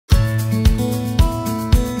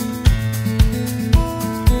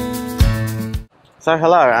So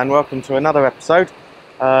hello and welcome to another episode.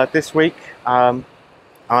 This week I'm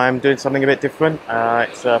doing something a bit different.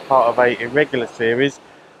 It's part of a irregular series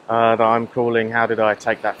that I'm calling How Did I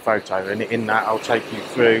Take That Photo, and in that I'll take you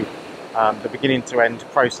through the beginning to end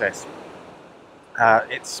process.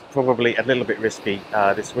 It's probably a little bit risky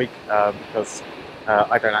this week because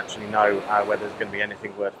I don't actually know whether there's going to be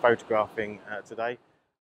anything worth photographing today.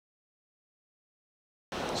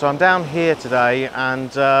 So I'm down here today,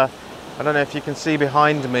 and I don't know if you can see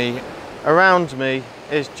behind me. Around me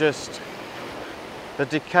is just the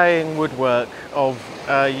decaying woodwork of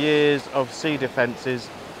years of sea defences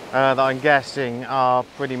that I'm guessing are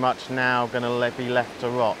pretty much now going to be left to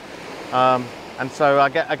rot. And so I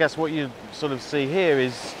guess what you sort of see here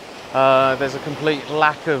is there's a complete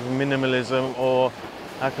lack of minimalism or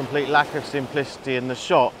a complete lack of simplicity in the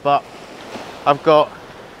shot. But I've got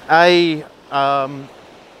a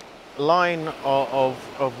line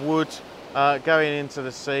of wood going into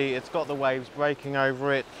the sea. It's got the waves breaking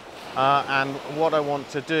over it, and what I want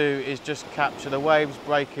to do is just capture the waves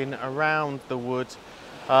breaking around the wood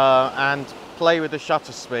and play with the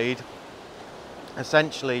shutter speed.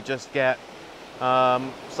 Essentially just get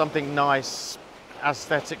something nice,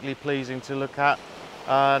 aesthetically pleasing to look at,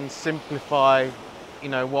 and simplify, you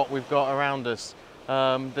know, what we've got around us.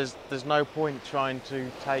 There's no point trying to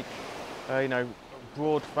take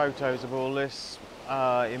broad photos of all this.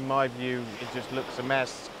 In my view, it just looks a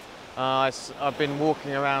mess. I've been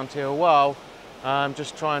walking around here a while,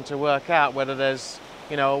 just trying to work out whether there's,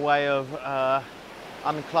 a way of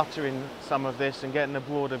uncluttering some of this and getting a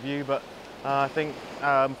broader view. But I think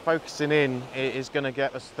focusing in is going to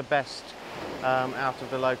get us the best out of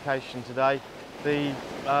the location today. The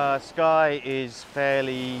sky is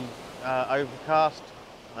fairly overcast.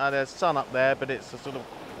 There's sun up there, but it's a sort of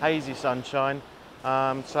hazy sunshine.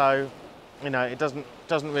 So it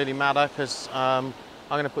doesn't really matter, because I'm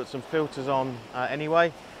going to put some filters on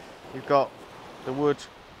anyway. You've got the wood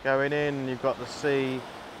going in, you've got the sea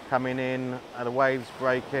coming in, the waves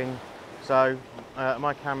breaking. So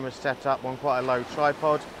my camera's set up on quite a low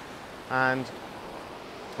tripod, and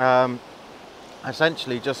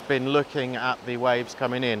essentially just been looking at the waves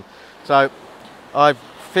coming in. So I've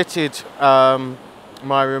fitted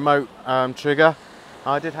my remote trigger.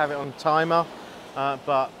 I did have it on timer.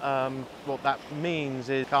 But what that means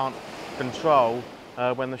is can't control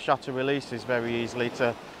when the shutter releases very easily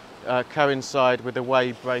to coincide with the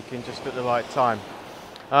wave breaking just at the right time.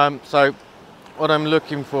 So what I'm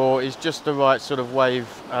looking for is just the right sort of wave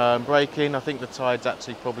breaking. I think the tide's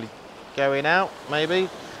actually probably going out, maybe.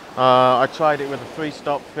 I tried it with a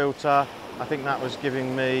 3-stop filter. I think that was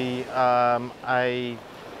giving me a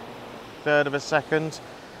third of a second,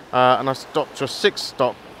 and I stopped to a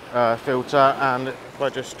 6-stop filter, and if I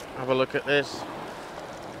just have a look at this,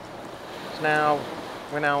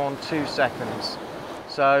 we're now on 2 seconds.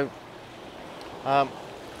 So I'm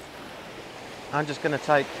just going to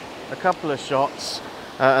take a couple of shots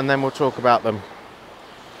and then we'll talk about them.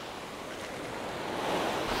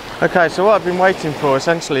 Okay, so what I've been waiting for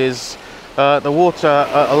essentially is the water,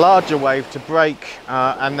 a larger wave to break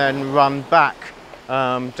and then run back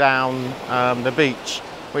down the beach,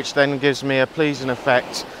 which then gives me a pleasing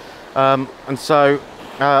effect. And so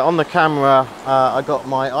on the camera I got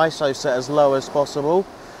my ISO set as low as possible,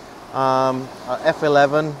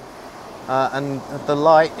 f11, and the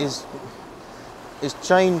light is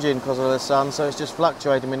changing because of the sun, so it's just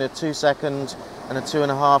fluctuating between a 2 second and a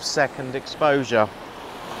 2.5 second exposure.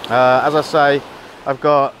 As I say, I've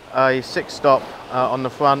got a 6-stop on the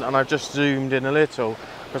front, and I've just zoomed in a little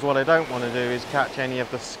because what I don't want to do is catch any of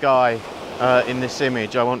the sky in this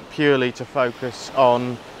image. I want purely to focus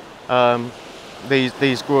on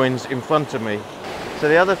these groins in front of me. So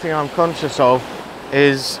the other thing I'm conscious of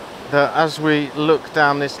is that as we look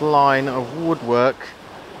down this line of woodwork,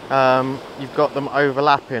 you've got them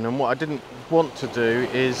overlapping, and what I didn't want to do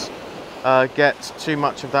is get too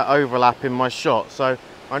much of that overlap in my shot. So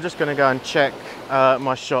I'm just going to go and check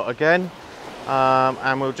my shot again,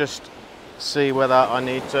 and we'll just see whether I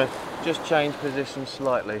need to just change position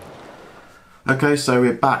slightly. Okay, so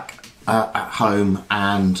we're back at home,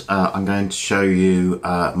 and I'm going to show you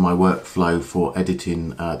my workflow for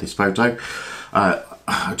editing this photo.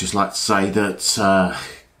 I'd just like to say that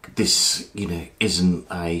this isn't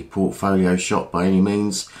a portfolio shot by any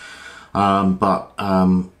means, but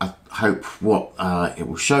I hope what it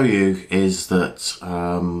will show you is that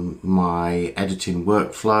my editing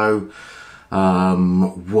workflow,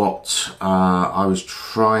 what I was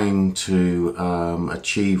trying to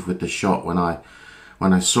achieve with the shot when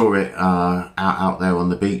I saw it out there on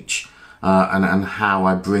the beach, and how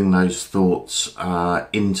I bring those thoughts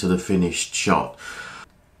into the finished shot.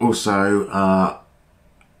 Also,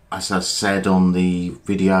 as I said on the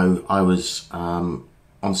video, I was on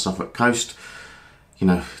Suffolk Coast. You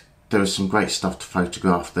know, there was some great stuff to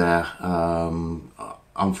photograph there.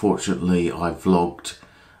 Unfortunately, I vlogged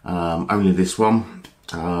only this one,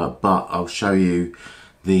 but I'll show you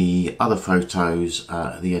the other photos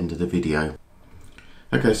at the end of the video.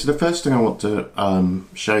 Okay, so the first thing I want to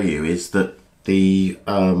show you is that the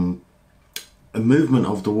movement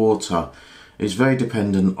of the water is very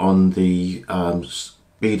dependent on the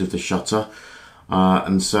speed of the shutter,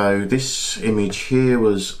 and so this image here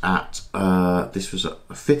was at this was a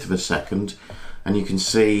fifth of a second, and you can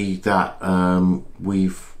see that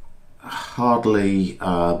we've hardly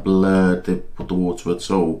blurred the water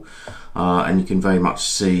at all, and you can very much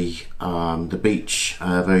see the beach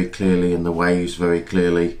very clearly and the waves very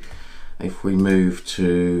clearly. If we move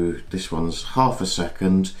to this one's half a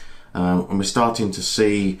second, and we're starting to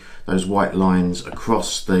see those white lines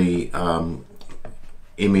across the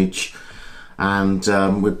image, and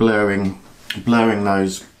we're blurring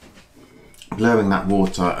that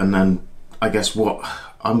water. And then I guess what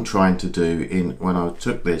I'm trying to do when I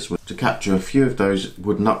took this was to capture a few of those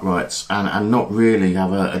wooden uprights and not really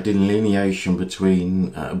have a delineation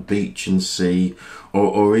between beach and sea,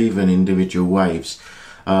 or even individual waves.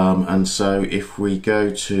 And so if we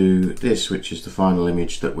go to this, which is the final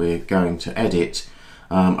image that we're going to edit,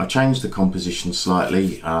 I changed the composition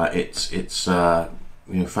slightly. It's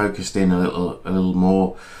you know, focused in a little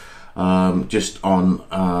more, just on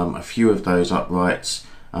a few of those uprights,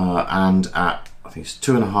 and at I think it's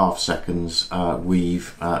 2.5 seconds,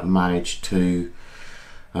 we've managed to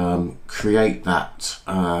create that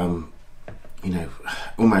you know,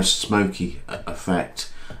 almost smoky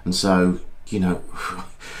effect. And so, you know,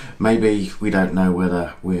 maybe we don't know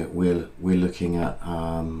whether we're looking at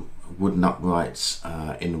wooden uprights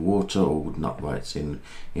in water or wooden uprights in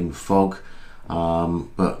fog,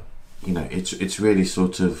 but you know, it's really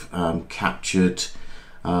sort of captured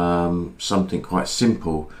something quite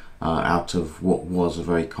simple out of what was a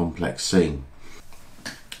very complex scene.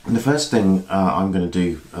 And the first thing I'm going to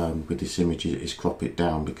do with this image is crop it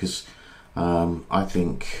down, because I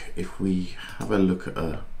think if we have a look at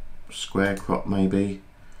a square crop, maybe,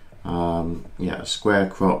 yeah, a square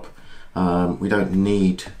crop, we don't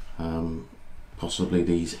need possibly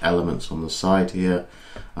these elements on the side here.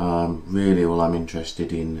 Really all I'm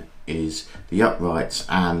interested in is the uprights,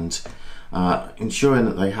 and ensuring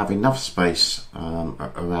that they have enough space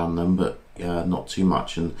around them, but not too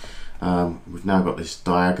much. And we've now got this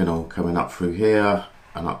diagonal coming up through here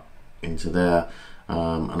and up into there,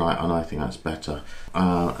 and I think that's better.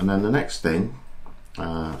 And then the next thing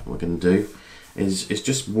we're going to do is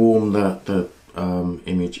just warm the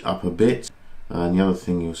image up a bit. And the other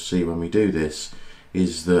thing you'll see when we do this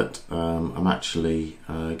is that I'm actually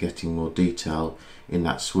getting more detail in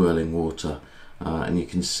that swirling water, and you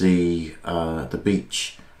can see the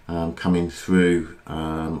beach coming through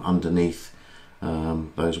underneath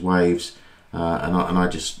those waves, and I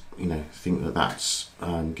just, you know, think that that's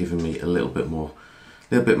giving me a little bit more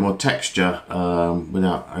texture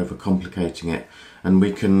without overcomplicating it. And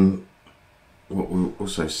we can, what we'll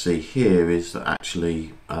also see here is that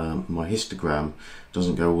actually my histogram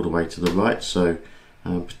doesn't go all the way to the right, so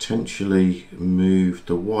potentially move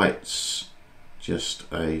the whites just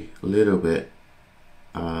a little bit.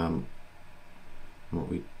 What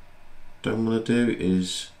we don't want to do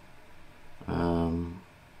is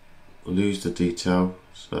lose the detail.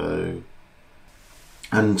 So,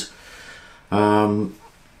 and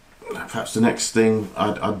perhaps the next thing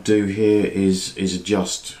I'd do here is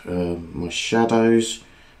adjust my shadows,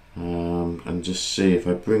 and just see if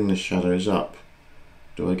I bring the shadows up,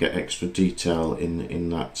 do I get extra detail in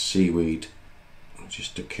that seaweed.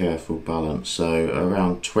 Just a careful balance. So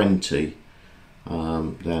around 20,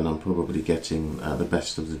 then I'm probably getting the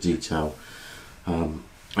best of the detail.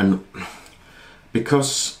 And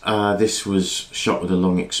because this was shot with a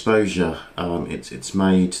long exposure, it's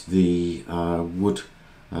made the wood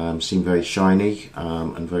seem very shiny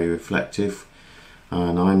and very reflective.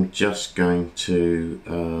 And I'm just going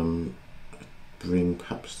to bring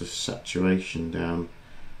perhaps the saturation down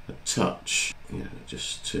a touch, yeah,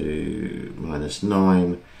 just to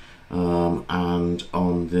 -9, and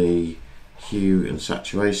on the hue and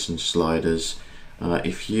saturation sliders,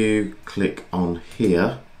 if you click on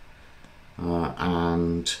here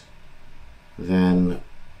and then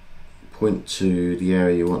point to the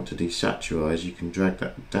area you want to desaturize, you can drag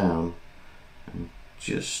that down and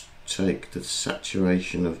just take the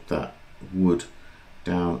saturation of that wood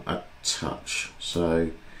down a touch. So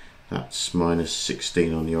That's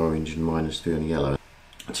 -16 on the orange and -3 on the yellow.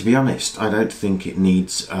 To be honest, I don't think it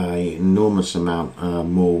needs an enormous amount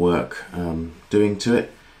more work doing to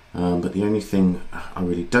it, but the only thing I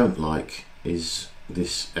really don't like is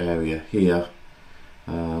this area here,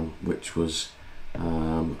 which was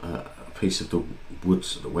a piece of the wood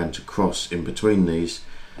that went across in between these,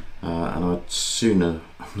 and I'd sooner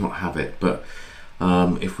not have it, but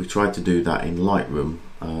if we tried to do that in Lightroom,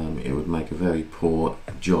 it would make a very poor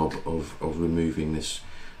job of removing this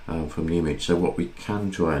from the image. So what we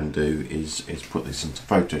can try and do is put this into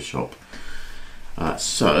Photoshop.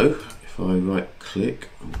 So if I right click,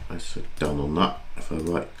 I said done on that. If I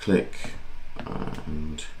right click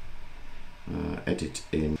and edit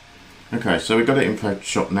in. Okay, so we've got it in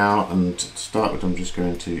Photoshop now, and to start with I'm just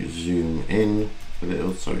going to zoom in a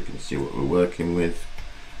little so we can see what we're working with.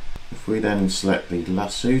 If we then select the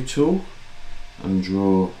lasso tool and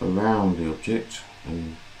draw around the object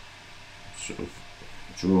and sort of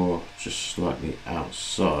draw just slightly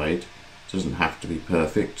outside, doesn't have to be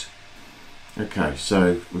perfect. Okay,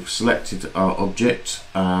 so we've selected our object,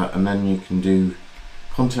 and then you can do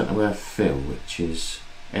content aware fill, which is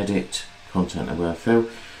edit content aware fill.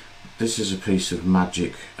 This is a piece of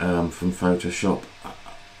magic from Photoshop.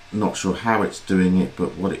 Not sure how it's doing it,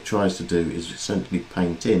 but what it tries to do is essentially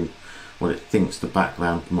paint in what it thinks the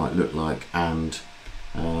background might look like. And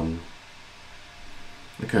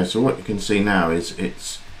okay, so what you can see now is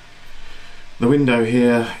it's the window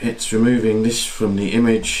here, it's removing this from the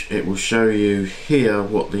image. It will show you here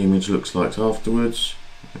what the image looks like afterwards,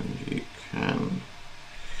 and you can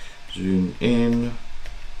zoom in,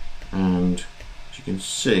 and as you can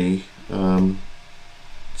see,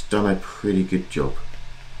 it's done a pretty good job.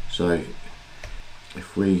 So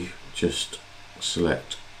if we just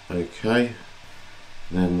select OK,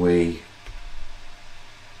 then we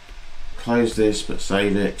close this but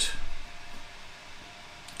save it.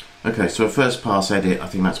 Okay, so a first pass edit, I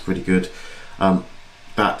think that's pretty good.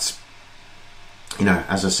 That's, you know,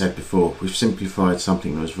 as I said before, we've simplified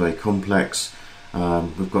something that was very complex.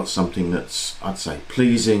 We've got something that's, I'd say,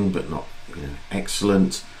 pleasing but not, you know,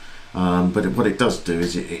 excellent. But what it does do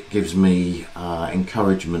is it gives me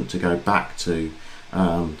encouragement to go back to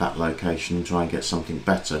that location and try and get something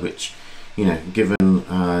better, which, you know, given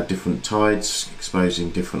different tides,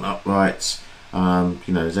 exposing different uprights,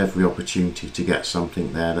 you know, there's every opportunity to get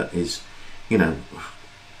something there that is, you know,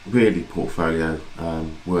 really portfolio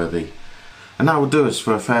worthy. And that will do us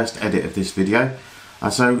for a first edit of this video.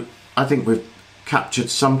 So I think we've captured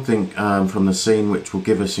something from the scene which will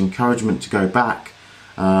give us encouragement to go back,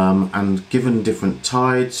 and given different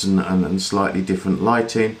tides and slightly different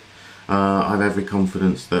lighting, I have every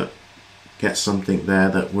confidence that get something there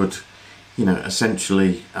that would, you know,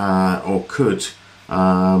 essentially or could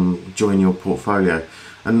join your portfolio.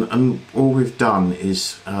 And all we've done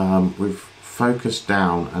is we've focused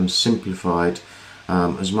down and simplified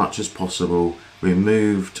as much as possible,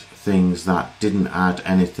 removed things that didn't add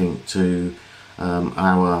anything to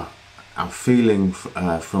our feeling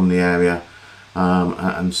from the area,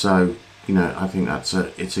 and so, you know, I think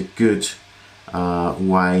it's a good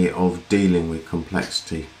way of dealing with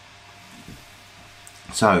complexity.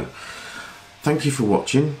 So thank you for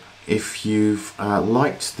watching. If you've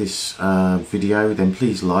liked this video, then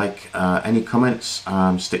please like. Any comments,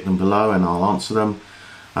 stick them below and I'll answer them.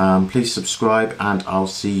 Please subscribe, and I'll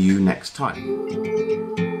see you next time.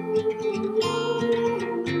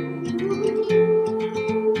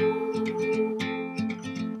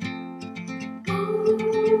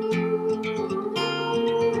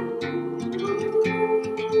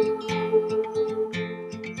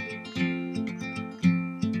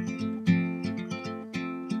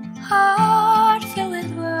 Heart filled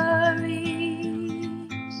with worries,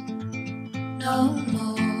 no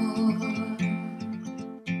more.